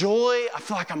 joy, I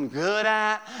feel like I'm good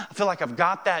at. I feel like I've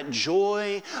got that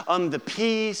joy. The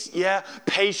peace, yeah.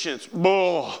 Patience,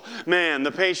 oh man,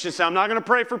 the patience. I'm not going to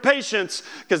pray for patience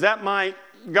because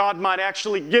God might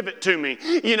actually give it to me,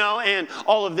 and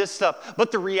all of this stuff.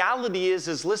 But the reality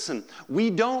is listen,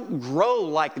 we don't grow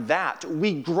like that.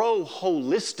 We grow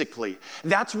holistically.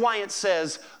 That's why it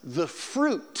says the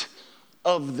fruit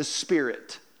of the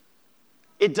Spirit.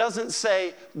 It doesn't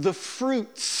say the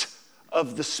fruits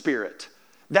of the Spirit,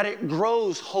 that it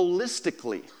grows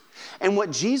holistically. And what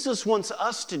Jesus wants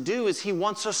us to do is he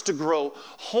wants us to grow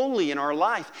holy in our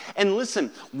life. And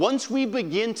listen, once we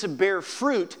begin to bear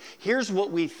fruit, here's what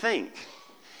we think.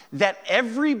 That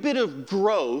every bit of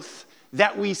growth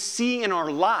that we see in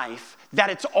our life, that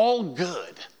it's all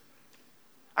good.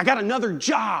 I got another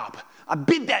job. I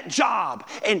bid that job,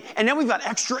 and now we've got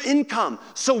extra income,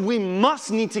 so we must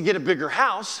need to get a bigger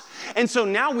house. And so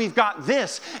now we've got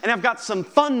this, and I've got some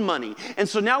fun money, and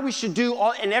so now we should do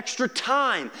an extra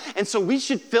time, and so we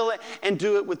should fill it and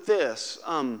do it with this.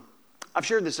 I've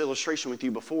shared this illustration with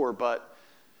you before, but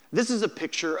this is a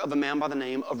picture of a man by the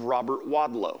name of Robert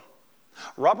Wadlow.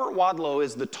 Robert Wadlow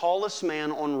is the tallest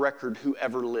man on record who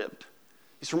ever lived.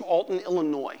 He's from Alton,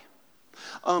 Illinois.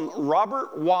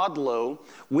 Robert Wadlow,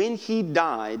 when he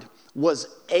died, was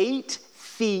 8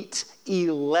 feet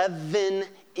 11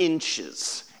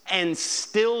 inches and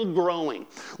still growing.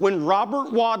 When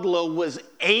Robert Wadlow was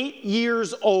 8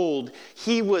 years old,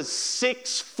 he was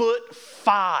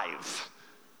 6'5".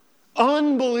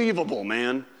 Unbelievable,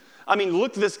 man. I mean,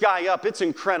 look this guy up. It's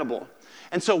incredible.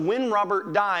 And so when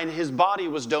Robert died, his body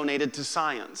was donated to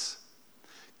science.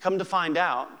 Come to find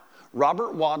out,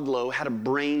 Robert Wadlow had a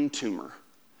brain tumor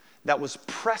that was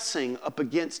pressing up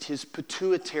against his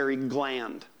pituitary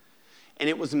gland, and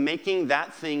it was making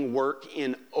that thing work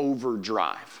in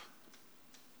overdrive.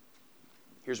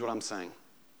 Here's what I'm saying.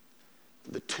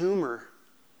 The tumor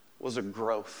was a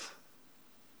growth,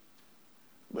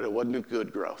 but it wasn't a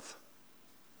good growth.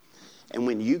 And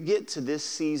when you get to this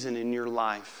season in your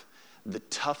life, the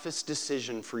toughest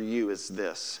decision for you is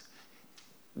this.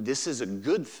 This is a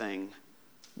good thing,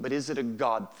 but is it a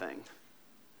God thing?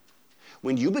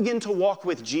 When you begin to walk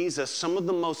with Jesus, some of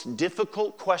the most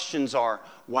difficult questions are,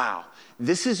 wow,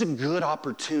 this is a good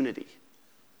opportunity,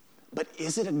 but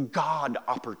is it a God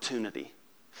opportunity?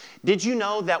 Did you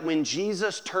know that when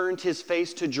Jesus turned his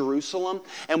face to Jerusalem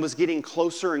and was getting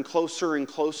closer and closer and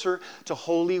closer to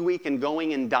Holy Week and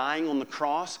going and dying on the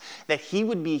cross, that he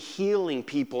would be healing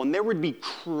people, and there would be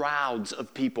crowds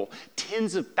of people,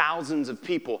 tens of thousands of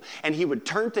people, and he would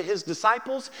turn to his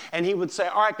disciples and he would say,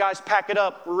 all right, guys, pack it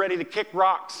up. We're ready to kick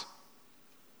rocks.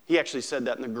 He actually said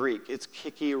that in the Greek. It's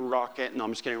kicky rocket. No,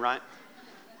 I'm just kidding, right?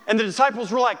 And the disciples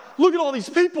were like, look at all these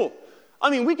people. I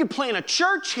mean, we could plant a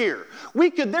church here.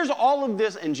 There's all of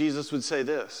this. And Jesus would say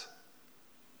this,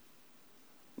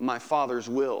 my Father's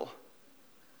will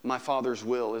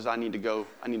is I need to go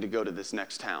to this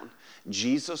next town.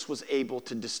 Jesus was able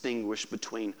to distinguish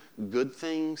between good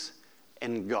things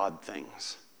and God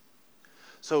things.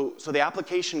 So the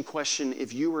application question,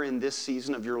 if you were in this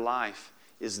season of your life,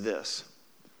 is this.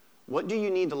 What do you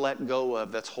need to let go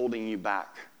of that's holding you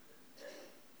back?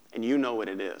 And you know what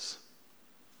it is.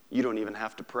 You don't even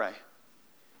have to pray.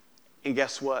 And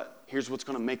guess what? Here's what's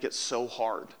going to make it so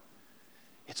hard.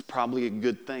 It's probably a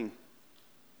good thing.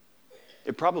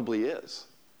 It probably is.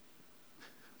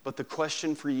 But the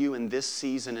question for you in this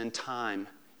season and time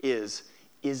is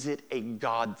it a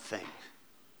God thing?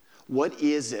 What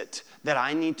is it that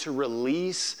I need to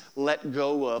release, let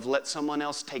go of, let someone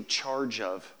else take charge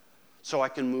of so I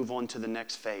can move on to the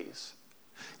next phase?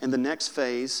 In the next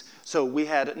phase, so we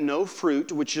had no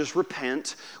fruit, which is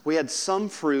repent. We had some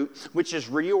fruit, which is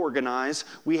reorganize.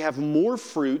 We have more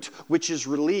fruit, which is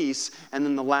release. And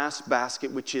then the last basket,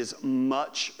 which is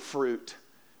much fruit.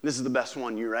 This is the best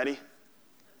one. You ready?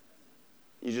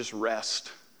 You just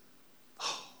rest.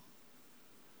 Oh,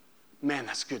 man,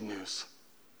 that's good news.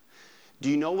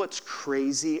 Do you know what's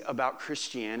crazy about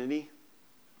Christianity?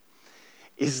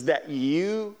 Is that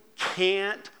you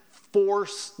can't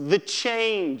force the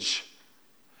change.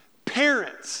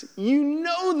 Parents, you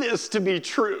know this to be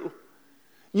true.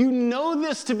 You know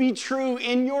this to be true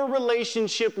in your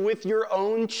relationship with your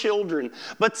own children.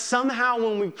 But somehow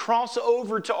when we cross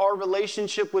over to our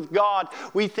relationship with God,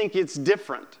 we think it's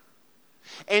different.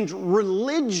 And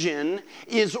religion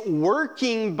is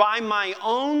working by my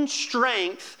own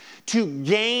strength to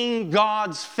gain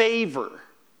God's favor.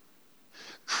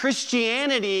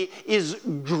 Christianity is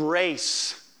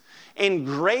grace. And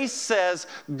grace says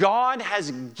God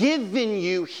has given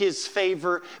you his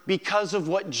favor because of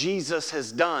what Jesus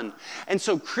has done. And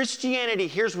so Christianity,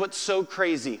 here's what's so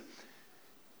crazy.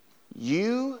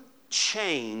 You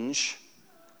change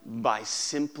by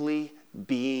simply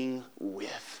being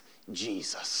with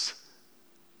Jesus.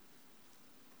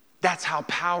 That's how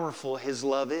powerful his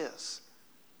love is.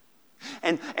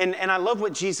 And I love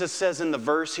what Jesus says in the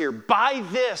verse here. By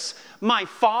this, my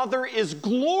Father is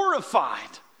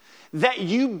glorified, that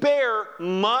you bear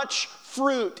much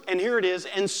fruit. And here it is.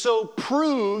 And so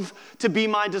prove to be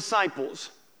my disciples.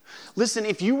 Listen,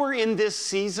 if you were in this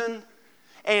season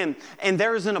and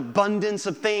there is an abundance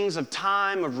of things, of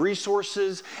time, of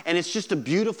resources, and it's just a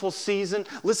beautiful season.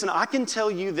 Listen, I can tell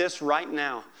you this right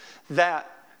now, that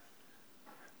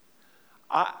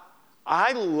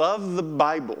I love the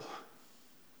Bible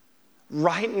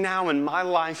right now in my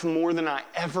life more than I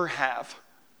ever have.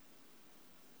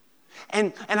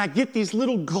 And I get these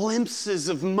little glimpses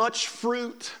of much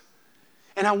fruit.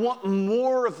 And I want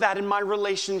more of that in my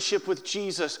relationship with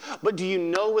Jesus. But do you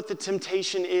know what the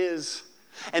temptation is?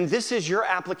 And this is your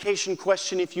application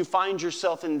question if you find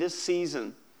yourself in this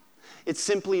season. It's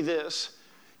simply this.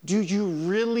 Do you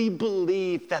really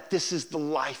believe that this is the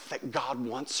life that God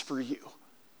wants for you?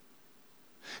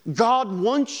 God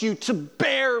wants you to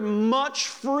bear much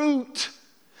fruit.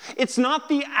 It's not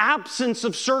the absence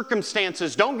of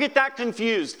circumstances. Don't get that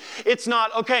confused. It's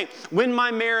not, okay, when my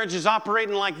marriage is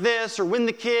operating like this, or when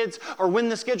the kids, or when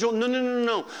the schedule.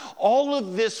 No. All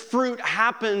of this fruit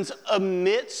happens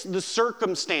amidst the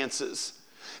circumstances.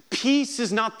 Peace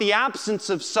is not the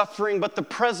absence of suffering, but the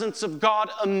presence of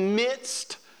God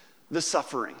amidst the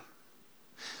suffering.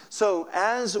 So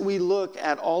as we look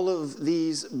at all of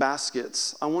these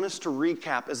baskets, I want us to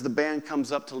recap as the band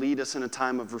comes up to lead us in a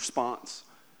time of response.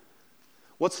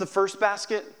 What's the first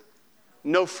basket?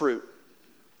 No fruit.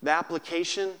 The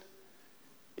application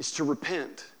is to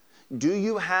repent. Do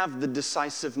you have the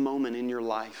decisive moment in your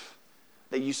life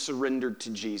that you surrendered to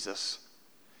Jesus?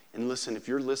 And listen, if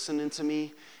you're listening to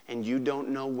me and you don't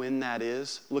know when that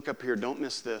is, look up here, don't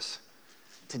miss this.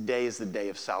 Today is the day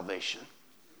of salvation.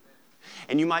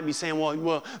 And you might be saying,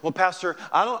 well, Pastor,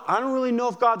 I don't really know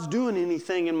if God's doing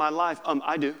anything in my life.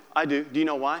 I do. Do you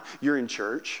know why? You're in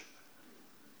church.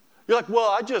 You're like,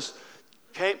 well,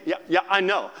 okay, yeah, I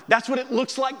know. That's what it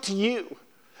looks like to you.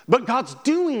 But God's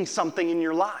doing something in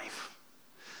your life.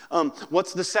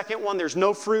 What's the second one? There's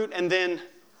no fruit and then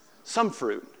some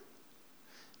fruit.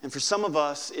 And for some of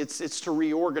us, it's to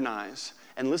reorganize.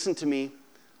 And listen to me,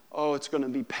 it's going to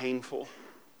be painful.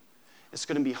 It's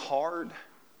going to be hard.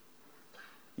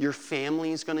 Your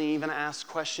family is going to even ask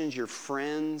questions, your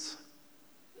friends.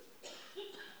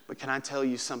 But can I tell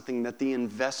you something, that the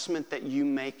investment that you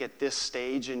make at this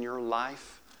stage in your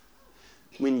life,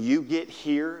 when you get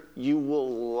here, you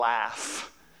will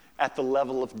laugh at the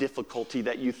level of difficulty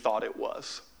that you thought it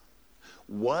was.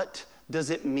 What does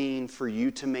it mean for you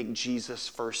to make Jesus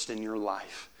first in your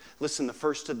life? Listen, the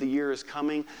first of the year is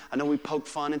coming. I know we poke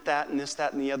fun at that and this,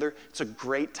 that, and the other. It's a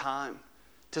great time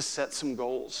to set some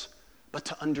goals, but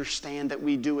to understand that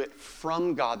we do it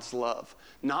from God's love,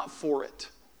 not for it.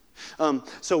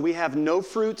 So we have no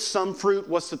fruit, some fruit.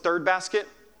 What's the third basket?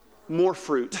 More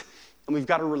fruit. And we've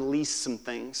got to release some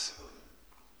things.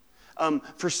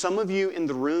 For some of you in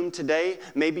the room today,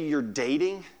 maybe you're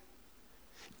dating.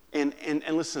 And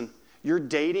listen, you're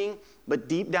dating, but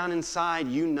deep down inside,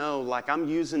 you know, like, I'm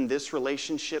using this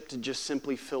relationship to just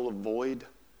simply fill a void.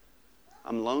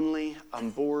 I'm lonely. I'm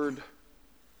bored.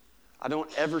 I don't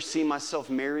ever see myself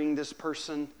marrying this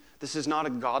person. This is not a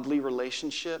godly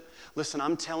relationship. Listen,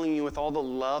 I'm telling you with all the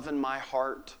love in my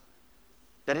heart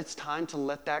that it's time to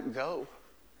let that go.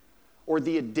 Or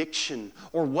the addiction,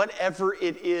 or whatever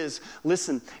it is.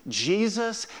 Listen,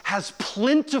 Jesus has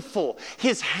plentiful.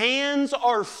 His hands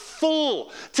are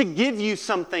full to give you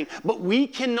something, but we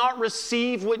cannot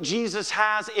receive what Jesus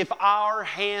has if our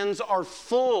hands are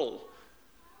full.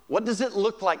 What does it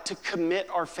look like to commit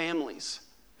our families?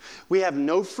 We have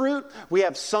no fruit, we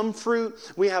have some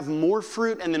fruit, we have more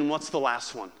fruit, and then what's the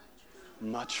last one?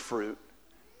 Much fruit.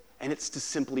 And it's to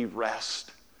simply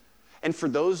rest. And for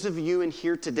those of you in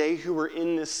here today who are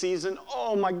in this season,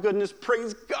 oh my goodness,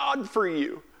 praise God for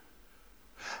you.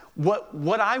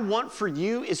 What I want for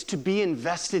you is to be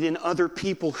invested in other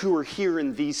people who are here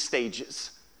in these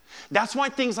stages. That's why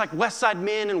things like Westside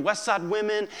Men and Westside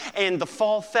Women and the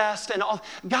Fall Fest and all,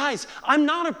 guys, I'm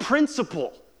not a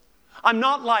principal. I'm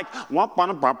not like,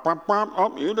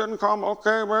 oh, you didn't come,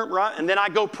 okay, right? And then I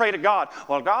go pray to God.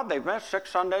 Well, God, they've missed 6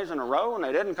 Sundays in a row and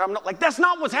they didn't come. Like, that's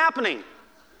not what's happening.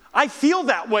 I feel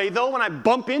that way, though, when I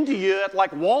bump into you at,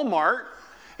 like, Walmart,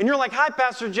 and you're like, hi,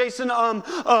 Pastor Jason,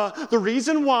 the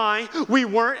reason why we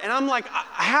weren't, and I'm like,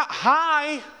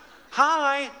 hi,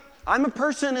 I'm a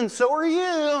person, and so are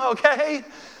you, okay?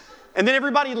 And then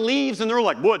everybody leaves, and they're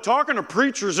like, boy, talking to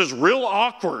preachers is real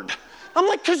awkward. I'm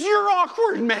like, because you're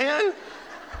awkward, man.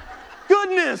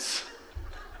 Goodness.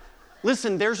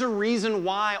 Listen, there's a reason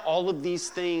why all of these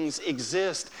things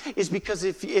exist, is because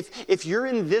if you're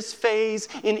in this phase,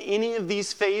 in any of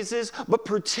these phases, but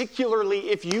particularly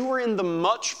if you were in the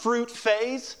much fruit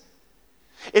phase,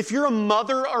 if you're a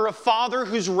mother or a father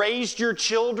who's raised your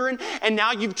children and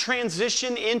now you've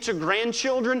transitioned into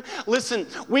grandchildren, listen,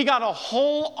 we got a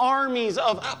whole army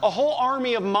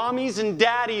of mommies and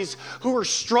daddies who are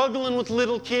struggling with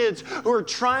little kids, who are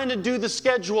trying to do the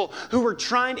schedule, who are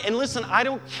trying, and listen, I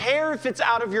don't care if it's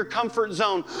out of your comfort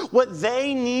zone. What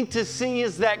they need to see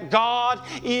is that God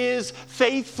is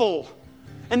faithful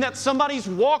and that somebody's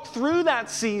walked through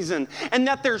that season and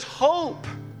that there's hope.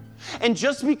 And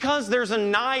just because there's a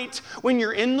night when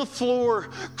you're in the floor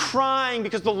crying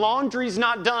because the laundry's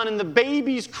not done and the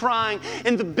baby's crying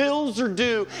and the bills are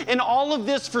due and all of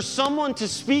this, for someone to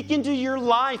speak into your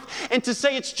life and to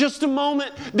say, it's just a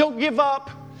moment, don't give up.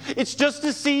 It's just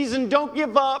a season, don't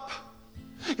give up.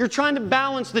 You're trying to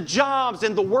balance the jobs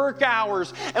and the work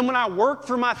hours. And when I work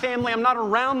for my family, I'm not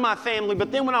around my family.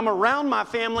 But then when I'm around my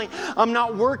family, I'm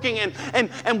not working.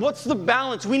 And what's the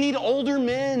balance? We need older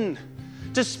men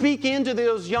to speak into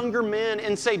those younger men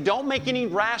and say, don't make any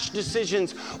rash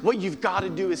decisions. What you've got to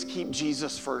do is keep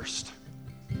Jesus first.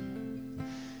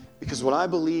 Because what I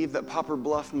believe that Poplar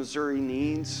Bluff, Missouri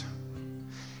needs,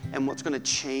 and what's going to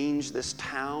change this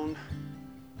town,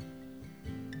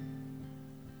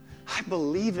 I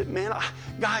believe it, man.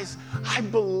 Guys, I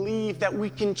believe that we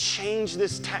can change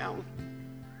this town.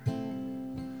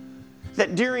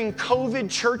 That during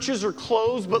COVID, churches are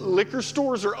closed, but liquor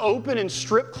stores are open and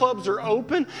strip clubs are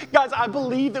open. Guys, I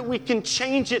believe that we can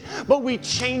change it, but we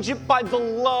change it by the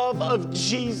love of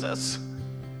Jesus,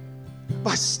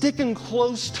 by sticking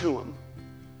close to Him.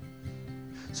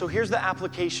 So here's the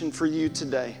application for you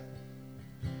today.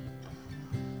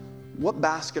 What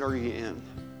basket are you in?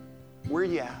 Where are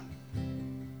you at?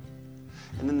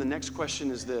 And then the next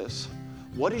question is this: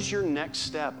 what is your next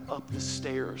step up the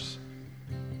stairs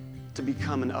to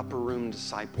become an upper room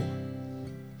disciple?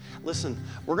 Listen,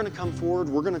 we're going to come forward.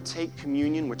 We're going to take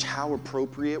communion, which how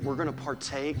appropriate. We're going to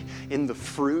partake in the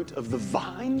fruit of the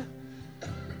vine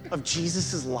of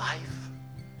Jesus' life.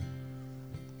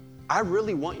 I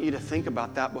really want you to think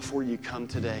about that before you come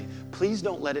today. Please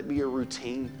don't let it be a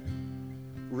routine.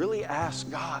 Really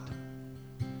ask God,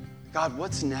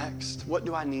 what's next? What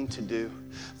do I need to do?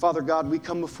 Father God, we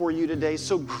come before you today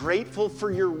so grateful for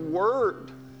your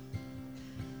word.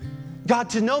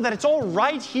 God, to know that it's all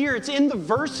right here. It's in the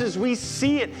verses. We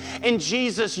see it. And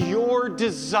Jesus, your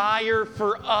desire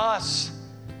for us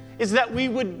is that we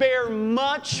would bear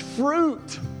much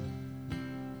fruit.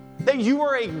 That you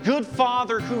are a good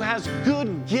Father who has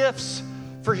good gifts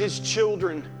for His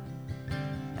children.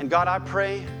 And God, I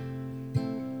pray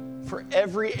for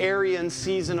every area and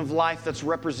season of life that's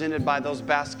represented by those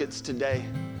baskets today.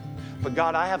 But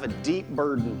God, I have a deep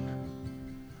burden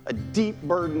a deep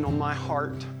burden on my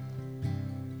heart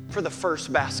for the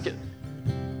first basket.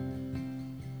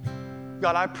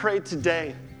 God, I pray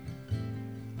today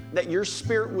that your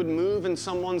Spirit would move in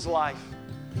someone's life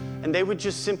and they would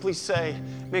just simply say,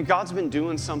 man, God's been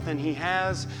doing something. He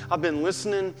has. I've been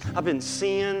listening. I've been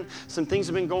seeing. Some things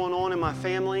have been going on in my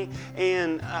family.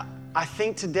 And I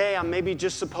think today I'm maybe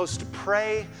just supposed to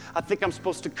pray. I think I'm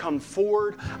supposed to come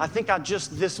forward. I think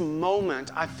this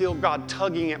moment, I feel God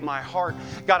tugging at my heart.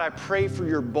 God, I pray for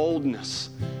your boldness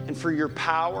and for your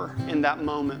power in that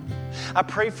moment. I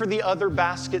pray for the other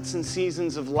baskets and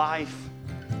seasons of life.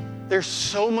 There's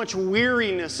so much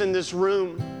weariness in this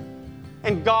room.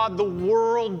 And God, the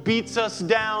world beats us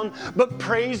down, but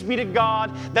praise be to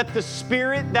God that the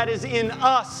Spirit that is in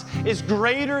us is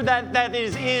greater than that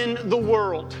is in the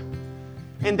world.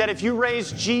 And that if you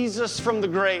raise Jesus from the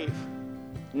grave,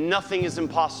 nothing is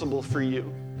impossible for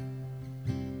you.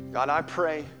 God, I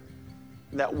pray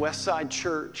that Westside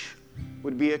Church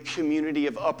would be a community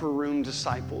of upper room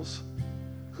disciples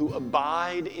who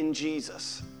abide in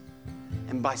Jesus.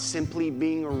 And by simply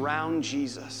being around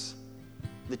Jesus,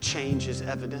 the change is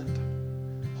evident.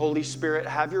 Holy Spirit,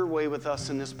 have your way with us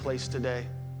in this place today.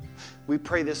 We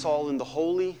pray this all in the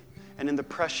holy and in the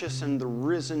precious and the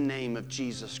risen name of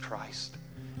Jesus Christ.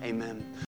 Amen.